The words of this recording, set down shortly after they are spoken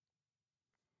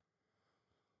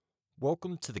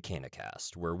Welcome to the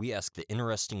CannaCast, where we ask the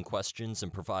interesting questions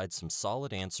and provide some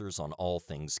solid answers on all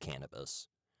things cannabis.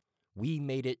 We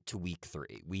made it to week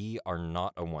 3. We are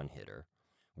not a one-hitter.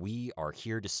 We are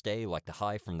here to stay like the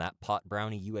high from that pot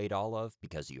brownie you ate all of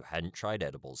because you hadn't tried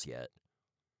edibles yet.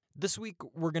 This week,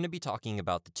 we're going to be talking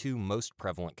about the two most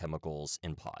prevalent chemicals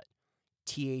in pot,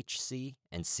 THC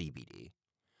and CBD.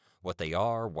 What they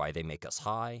are, why they make us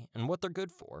high, and what they're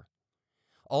good for.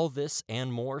 All this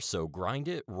and more, so grind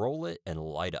it, roll it, and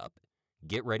light up.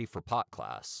 Get ready for pot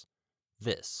class.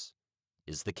 This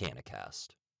is the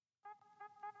CannaCast.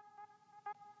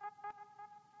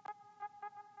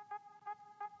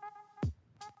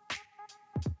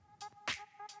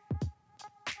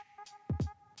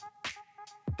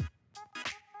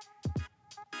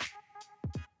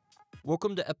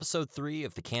 Welcome to episode 3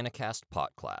 of the CannaCast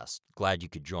podcast. Glad you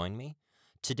could join me.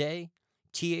 Today,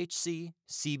 THC,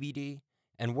 CBD,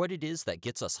 and what it is that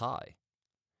gets us high.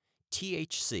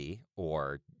 THC,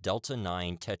 or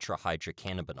delta-9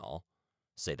 tetrahydrocannabinol,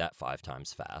 say that 5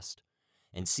 times fast,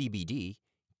 and CBD,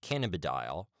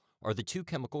 cannabidiol, are the two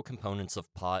chemical components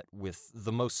of pot with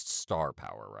the most star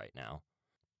power right now.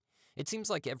 It seems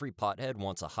like every pothead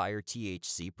wants a higher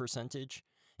THC percentage,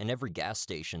 and every gas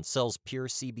station sells pure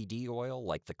CBD oil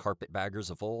like the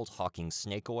carpetbaggers of old hawking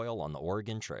snake oil on the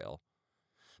Oregon Trail.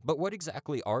 But what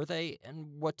exactly are they,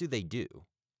 and what do they do?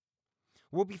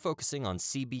 We'll be focusing on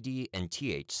CBD and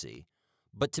THC,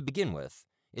 but to begin with,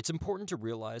 it's important to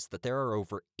realize that there are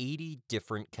over 80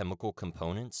 different chemical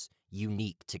components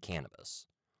unique to cannabis.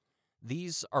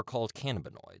 These are called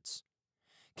cannabinoids.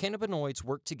 Cannabinoids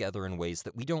work together in ways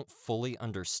that we don't fully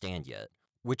understand yet,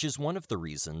 which is one of the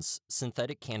reasons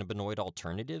synthetic cannabinoid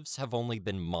alternatives have only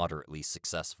been moderately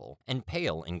successful and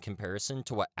pale in comparison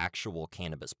to what actual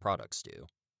cannabis products do.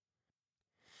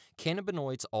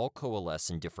 Cannabinoids all coalesce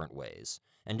in different ways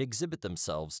and exhibit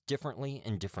themselves differently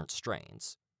in different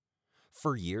strains.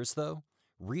 For years, though,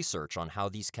 research on how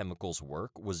these chemicals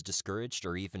work was discouraged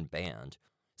or even banned,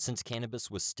 since cannabis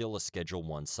was still a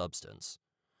Schedule I substance.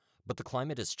 But the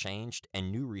climate has changed,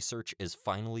 and new research is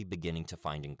finally beginning to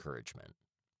find encouragement.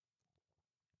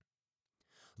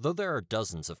 Though there are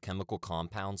dozens of chemical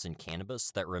compounds in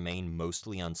cannabis that remain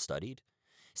mostly unstudied,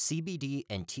 CBD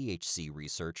and THC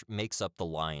research makes up the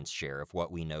lion's share of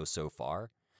what we know so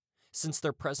far, since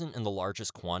they're present in the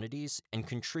largest quantities and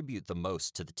contribute the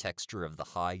most to the texture of the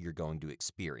high you're going to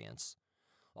experience,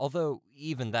 although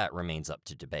even that remains up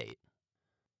to debate.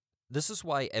 This is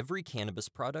why every cannabis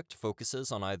product focuses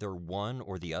on either one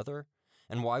or the other,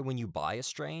 and why when you buy a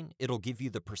strain, it'll give you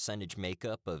the percentage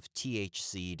makeup of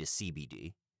THC to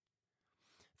CBD.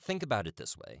 Think about it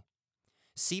this way.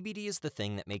 CBD is the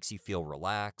thing that makes you feel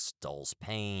relaxed, dulls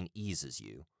pain, eases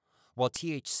you, while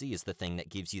THC is the thing that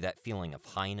gives you that feeling of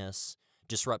highness,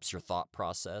 disrupts your thought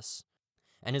process,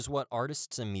 and is what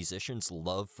artists and musicians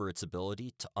love for its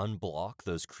ability to unblock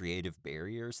those creative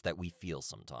barriers that we feel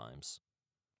sometimes.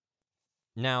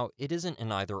 Now, it isn't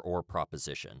an either-or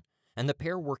proposition, and the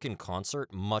pair work in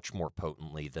concert much more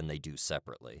potently than they do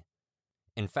separately.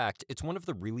 In fact, it's one of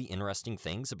the really interesting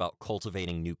things about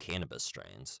cultivating new cannabis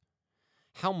strains.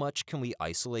 How much can we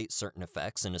isolate certain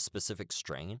effects in a specific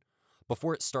strain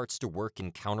before it starts to work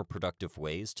in counterproductive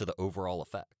ways to the overall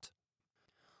effect?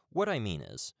 What I mean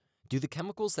is, do the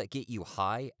chemicals that get you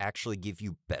high actually give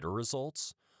you better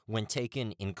results when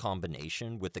taken in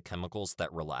combination with the chemicals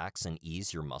that relax and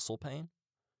ease your muscle pain?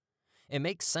 It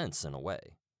makes sense in a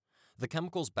way. The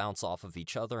chemicals bounce off of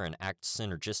each other and act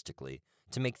synergistically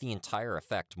to make the entire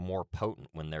effect more potent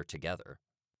when they're together.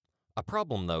 A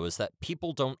problem, though, is that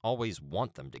people don't always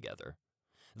want them together.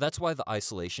 That's why the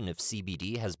isolation of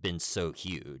CBD has been so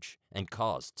huge and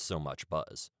caused so much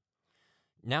buzz.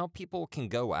 Now people can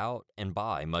go out and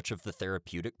buy much of the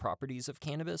therapeutic properties of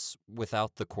cannabis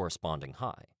without the corresponding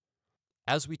high.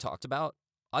 As we talked about,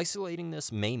 isolating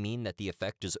this may mean that the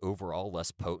effect is overall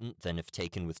less potent than if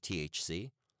taken with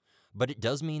THC, but it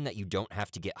does mean that you don't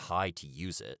have to get high to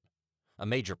use it. A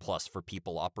major plus for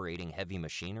people operating heavy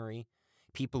machinery,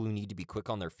 people who need to be quick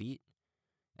on their feet,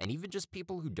 and even just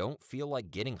people who don't feel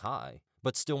like getting high,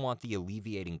 but still want the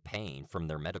alleviating pain from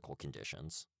their medical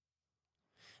conditions.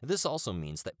 This also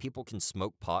means that people can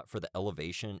smoke pot for the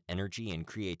elevation, energy, and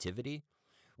creativity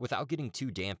without getting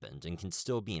too dampened and can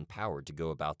still be empowered to go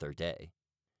about their day.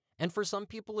 And for some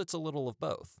people, it's a little of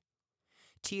both.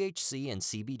 THC and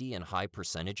CBD in high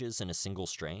percentages in a single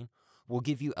strain will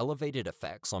give you elevated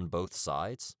effects on both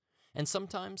sides, and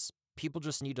sometimes people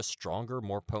just need a stronger,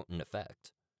 more potent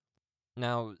effect.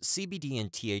 Now, CBD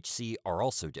and THC are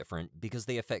also different because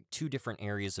they affect two different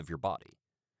areas of your body.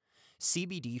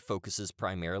 CBD focuses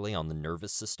primarily on the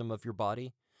nervous system of your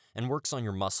body, and works on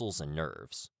your muscles and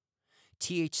nerves.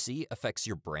 THC affects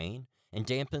your brain and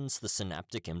dampens the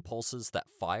synaptic impulses that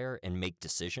fire and make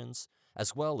decisions,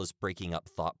 as well as breaking up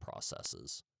thought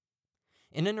processes.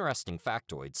 An interesting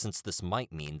factoid, since this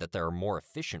might mean that there are more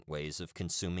efficient ways of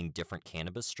consuming different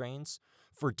cannabis strains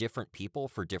for different people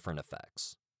for different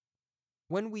effects.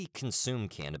 When we consume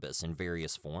cannabis in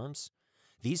various forms,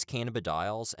 these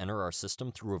cannabidiols enter our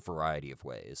system through a variety of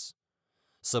ways.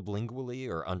 Sublingually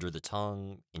or under the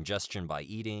tongue, ingestion by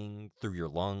eating, through your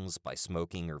lungs by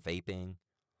smoking or vaping.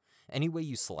 Any way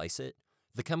you slice it,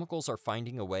 the chemicals are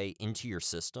finding a way into your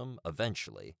system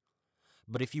eventually.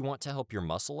 But if you want to help your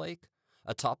muscle ache,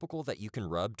 a topical that you can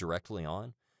rub directly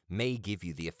on may give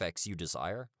you the effects you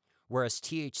desire, whereas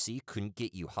THC couldn't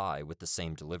get you high with the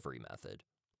same delivery method.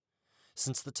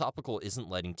 Since the topical isn't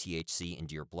letting THC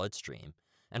into your bloodstream,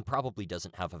 and probably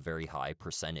doesn't have a very high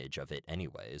percentage of it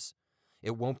anyways,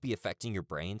 it won't be affecting your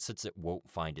brain since it won't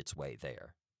find its way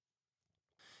there.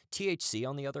 THC,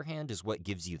 on the other hand, is what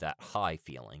gives you that high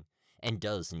feeling, and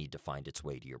does need to find its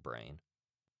way to your brain.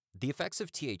 The effects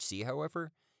of THC,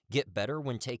 however, get better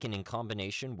when taken in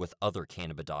combination with other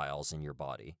cannabidiols in your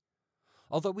body.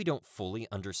 Although we don't fully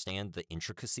understand the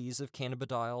intricacies of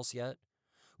cannabidiols yet,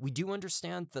 we do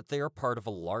understand that they are part of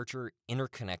a larger,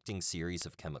 interconnecting series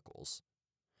of chemicals.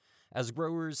 As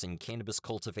growers and cannabis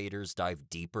cultivators dive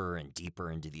deeper and deeper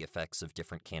into the effects of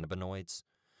different cannabinoids,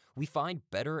 we find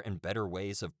better and better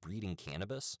ways of breeding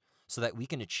cannabis so that we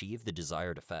can achieve the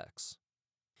desired effects.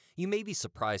 You may be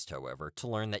surprised, however, to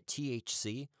learn that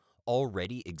THC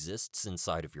already exists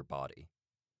inside of your body.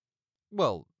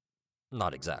 Well,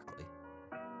 not exactly.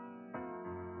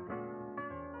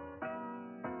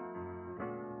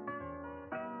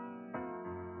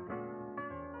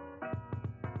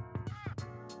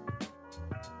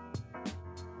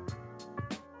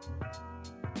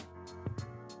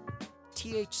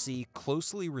 THC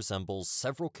closely resembles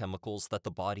several chemicals that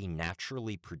the body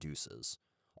naturally produces,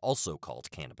 also called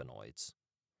cannabinoids.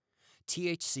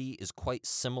 THC is quite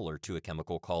similar to a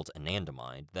chemical called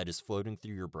anandamide that is floating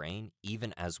through your brain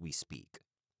even as we speak.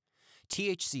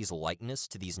 THC's likeness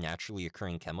to these naturally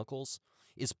occurring chemicals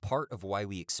is part of why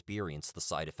we experience the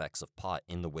side effects of pot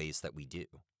in the ways that we do.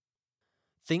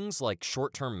 Things like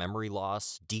short-term memory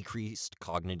loss, decreased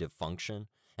cognitive function,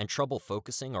 and trouble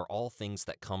focusing are all things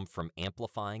that come from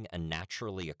amplifying a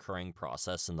naturally occurring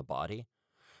process in the body,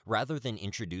 rather than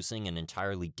introducing an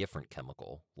entirely different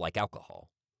chemical, like alcohol.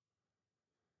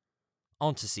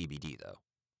 On to CBD, though.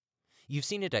 You've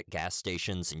seen it at gas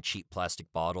stations in cheap plastic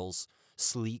bottles,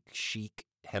 sleek, chic,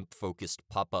 hemp-focused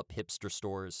pop-up hipster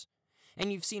stores,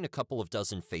 and you've seen a couple of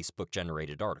dozen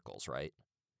Facebook-generated articles, right?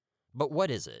 But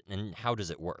what is it, and how does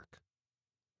it work?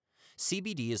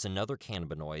 CBD is another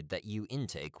cannabinoid that you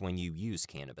intake when you use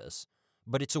cannabis,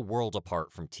 but it's a world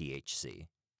apart from THC.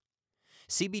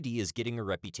 CBD is getting a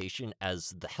reputation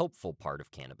as the helpful part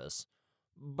of cannabis,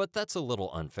 but that's a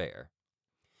little unfair.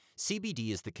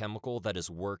 CBD is the chemical that has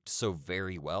worked so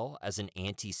very well as an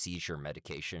anti-seizure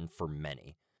medication for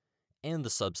many, and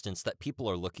the substance that people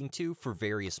are looking to for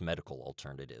various medical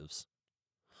alternatives.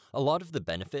 A lot of the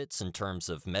benefits in terms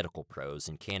of medical pros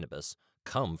in cannabis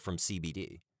come from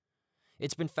CBD.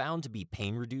 It's been found to be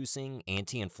pain-reducing,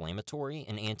 anti-inflammatory,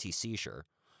 and anti-seizure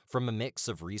from a mix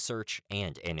of research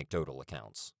and anecdotal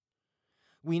accounts.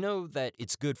 We know that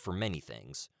it's good for many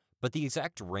things, but the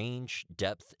exact range,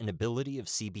 depth, and ability of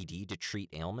CBD to treat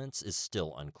ailments is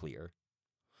still unclear.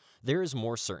 There is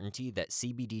more certainty that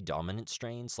CBD-dominant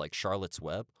strains like Charlotte's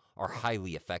Web are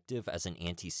highly effective as an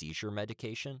anti-seizure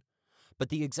medication, but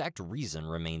the exact reason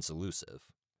remains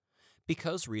elusive.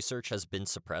 Because research has been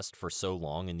suppressed for so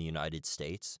long in the United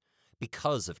States,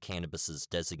 because of cannabis's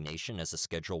designation as a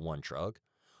Schedule I drug,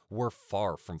 we're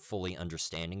far from fully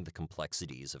understanding the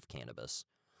complexities of cannabis,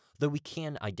 though we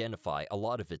can identify a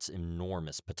lot of its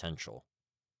enormous potential.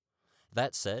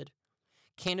 That said,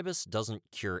 cannabis doesn't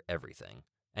cure everything,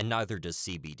 and neither does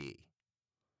CBD.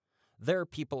 There are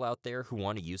people out there who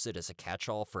want to use it as a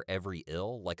catch-all for every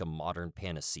ill, like a modern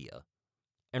panacea.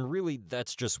 And really,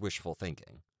 that's just wishful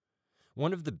thinking.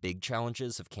 One of the big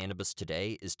challenges of cannabis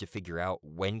today is to figure out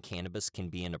when cannabis can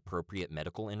be an appropriate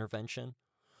medical intervention,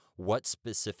 what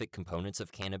specific components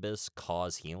of cannabis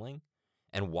cause healing,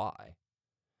 and why.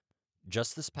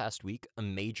 Just this past week, a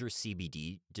major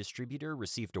CBD distributor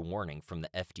received a warning from the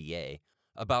FDA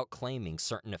about claiming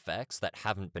certain effects that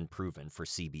haven't been proven for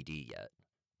CBD yet.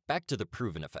 Back to the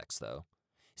proven effects, though.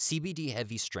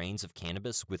 CBD-heavy strains of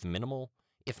cannabis with minimal,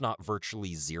 if not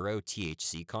virtually zero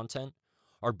THC content,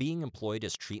 are being employed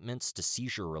as treatments to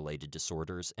seizure-related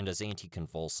disorders and as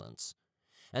anticonvulsants,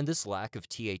 and this lack of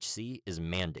THC is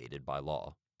mandated by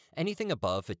law. Anything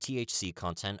above a THC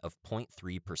content of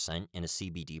 0.3% in a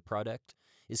CBD product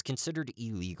is considered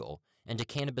illegal and a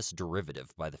cannabis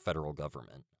derivative by the federal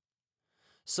government.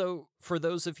 So, for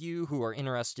those of you who are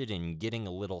interested in getting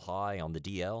a little high on the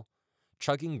DL,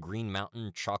 chugging Green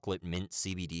Mountain Chocolate Mint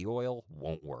CBD oil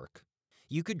won't work.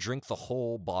 You could drink the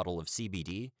whole bottle of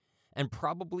CBD and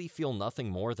probably feel nothing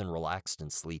more than relaxed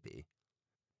and sleepy.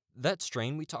 That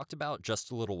strain we talked about just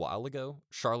a little while ago,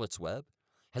 Charlotte's Web,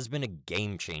 has been a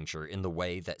game changer in the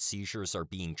way that seizures are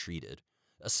being treated,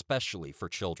 especially for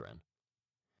children.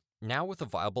 Now, with a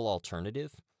viable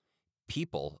alternative,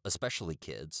 people, especially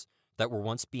kids, that were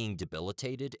once being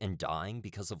debilitated and dying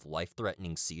because of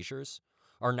life-threatening seizures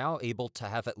are now able to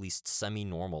have at least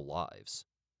semi-normal lives.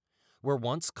 Where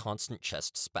once constant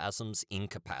chest spasms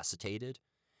incapacitated,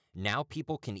 now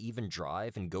people can even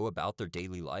drive and go about their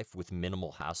daily life with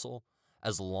minimal hassle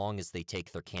as long as they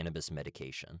take their cannabis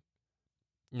medication.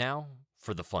 Now,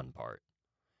 for the fun part.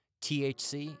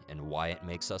 THC and why it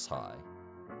makes us high.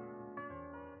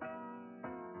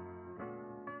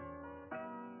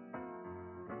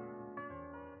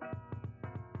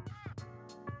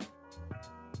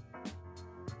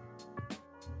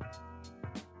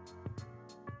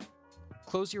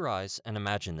 Close your eyes and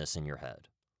imagine this in your head.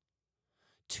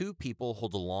 Two people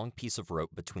hold a long piece of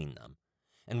rope between them,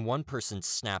 and one person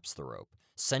snaps the rope,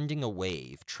 sending a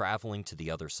wave traveling to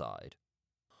the other side.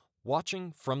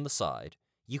 Watching from the side,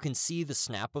 you can see the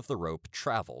snap of the rope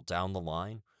travel down the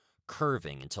line,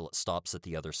 curving until it stops at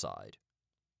the other side.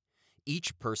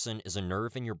 Each person is a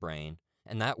nerve in your brain,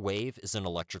 and that wave is an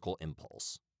electrical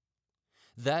impulse.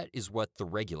 That is what the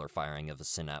regular firing of a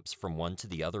synapse from one to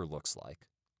the other looks like.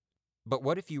 But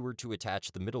what if you were to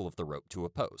attach the middle of the rope to a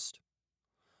post?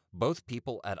 Both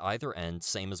people at either end,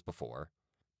 same as before,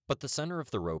 but the center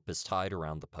of the rope is tied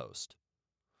around the post.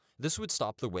 This would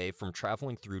stop the wave from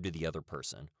traveling through to the other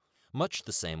person, much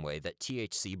the same way that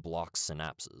THC blocks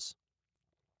synapses.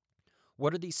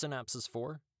 What are these synapses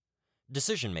for?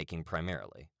 Decision-making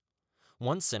primarily.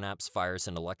 One synapse fires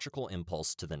an electrical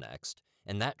impulse to the next,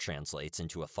 and that translates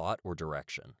into a thought or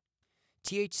direction.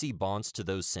 THC bonds to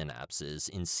those synapses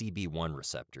in CB1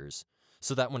 receptors,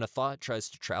 so that when a thought tries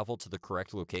to travel to the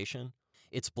correct location,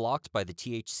 it's blocked by the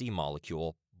THC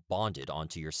molecule bonded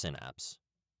onto your synapse.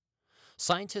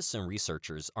 Scientists and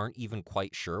researchers aren't even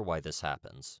quite sure why this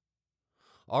happens.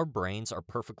 Our brains are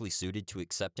perfectly suited to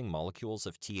accepting molecules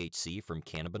of THC from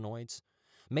cannabinoids,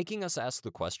 making us ask the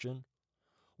question,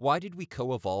 why did we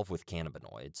co-evolve with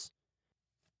cannabinoids?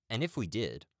 And if we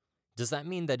did, does that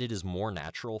mean that it is more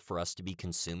natural for us to be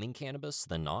consuming cannabis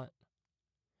than not?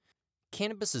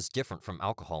 Cannabis is different from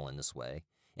alcohol in this way,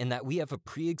 in that we have a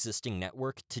pre-existing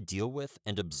network to deal with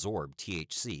and absorb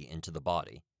THC into the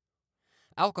body.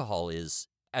 Alcohol is,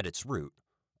 at its root,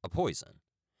 a poison,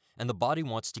 and the body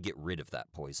wants to get rid of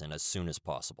that poison as soon as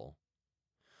possible.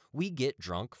 We get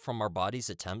drunk from our body's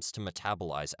attempts to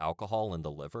metabolize alcohol in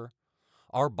the liver,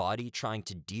 our body trying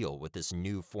to deal with this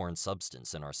new foreign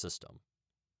substance in our system.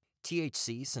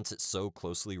 THC, since it so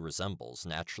closely resembles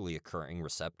naturally occurring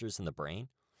receptors in the brain,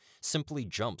 simply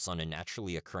jumps on a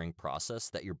naturally occurring process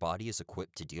that your body is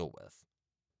equipped to deal with.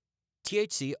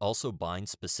 THC also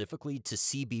binds specifically to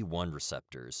CB1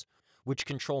 receptors, which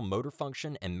control motor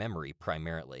function and memory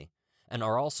primarily, and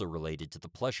are also related to the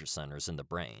pleasure centers in the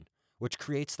brain, which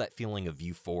creates that feeling of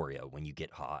euphoria when you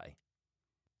get high.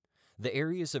 The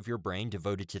areas of your brain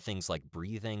devoted to things like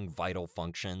breathing, vital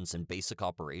functions, and basic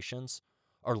operations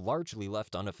are largely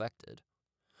left unaffected.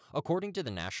 According to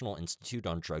the National Institute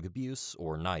on Drug Abuse,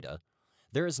 or NIDA,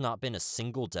 there has not been a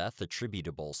single death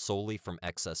attributable solely from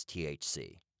excess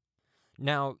THC.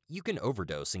 Now, you can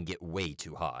overdose and get way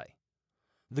too high.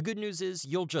 The good news is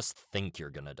you'll just think you're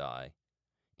gonna die.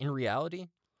 In reality,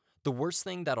 the worst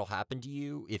thing that'll happen to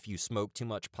you if you smoke too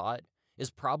much pot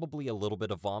is probably a little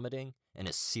bit of vomiting and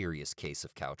a serious case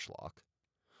of couch lock.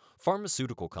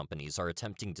 Pharmaceutical companies are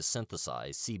attempting to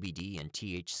synthesize CBD and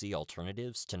THC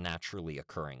alternatives to naturally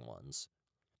occurring ones.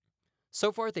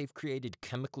 So far, they've created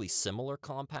chemically similar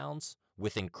compounds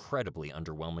with incredibly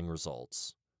underwhelming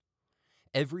results.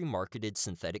 Every marketed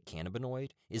synthetic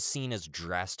cannabinoid is seen as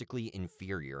drastically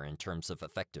inferior in terms of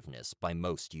effectiveness by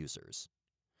most users.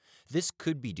 This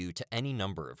could be due to any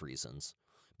number of reasons,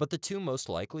 but the two most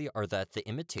likely are that the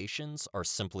imitations are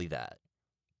simply that,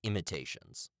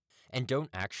 imitations, and don't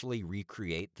actually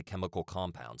recreate the chemical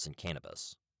compounds in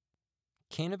cannabis.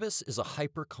 Cannabis is a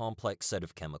hyper-complex set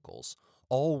of chemicals,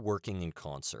 all working in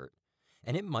concert,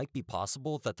 and it might be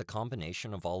possible that the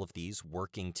combination of all of these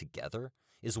working together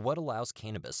is what allows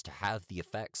cannabis to have the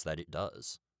effects that it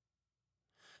does.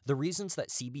 The reasons that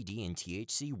CBD and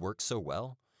THC work so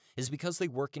well is because they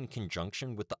work in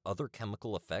conjunction with the other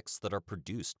chemical effects that are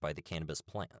produced by the cannabis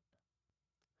plant.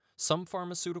 Some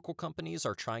pharmaceutical companies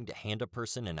are trying to hand a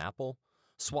person an apple,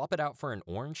 swap it out for an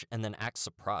orange, and then act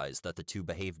surprised that the two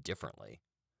behave differently.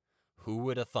 Who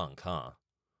would have thunk, huh?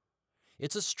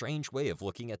 It's a strange way of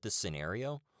looking at this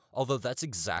scenario, although that's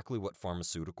exactly what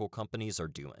pharmaceutical companies are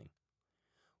doing.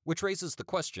 Which raises the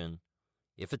question,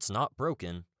 if it's not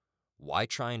broken, why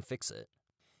try and fix it?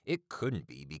 It couldn't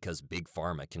be because Big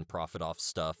Pharma can profit off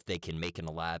stuff they can make in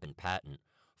a lab and patent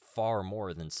far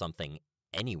more than something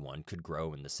anyone could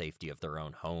grow in the safety of their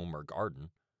own home or garden.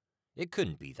 It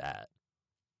couldn't be that.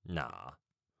 Nah.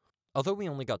 Although we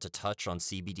only got to touch on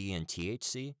CBD and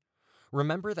THC,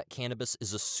 remember that cannabis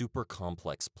is a super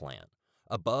complex plant,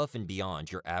 above and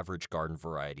beyond your average garden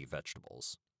variety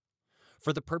vegetables.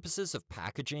 For the purposes of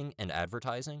packaging and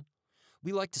advertising,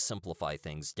 we like to simplify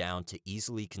things down to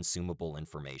easily consumable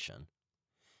information.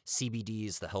 CBD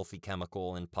is the healthy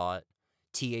chemical in pot,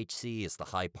 THC is the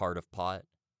high part of pot.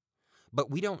 But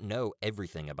we don't know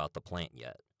everything about the plant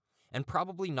yet, and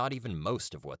probably not even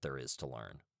most of what there is to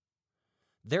learn.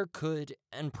 There could,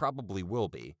 and probably will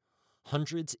be,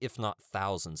 hundreds if not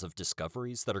thousands of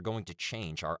discoveries that are going to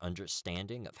change our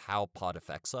understanding of how pot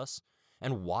affects us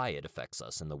and why it affects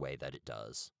us in the way that it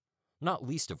does. Not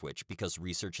least of which because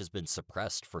research has been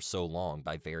suppressed for so long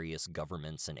by various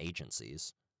governments and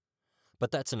agencies.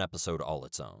 But that's an episode all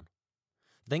its own.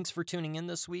 Thanks for tuning in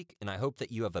this week, and I hope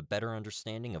that you have a better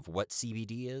understanding of what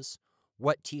CBD is,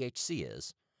 what THC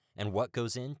is, and what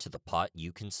goes into the pot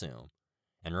you consume.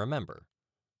 And remember,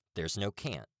 there's no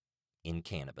can't in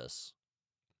cannabis.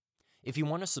 If you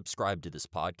want to subscribe to this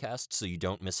podcast so you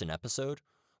don't miss an episode,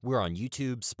 we're on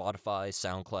YouTube, Spotify,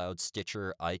 SoundCloud,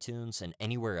 Stitcher, iTunes, and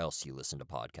anywhere else you listen to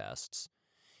podcasts.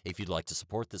 If you'd like to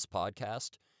support this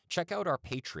podcast, check out our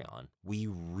Patreon. We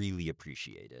really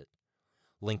appreciate it.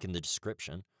 Link in the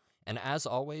description. And as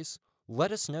always,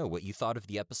 let us know what you thought of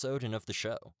the episode and of the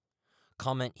show.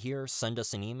 Comment here, send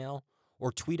us an email,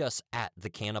 or tweet us at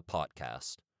the Canna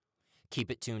Podcast.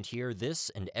 Keep it tuned here this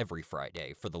and every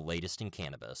Friday for the latest in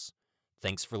cannabis.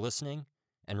 Thanks for listening,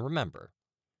 and remember,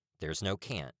 there's no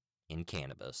can't in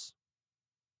cannabis.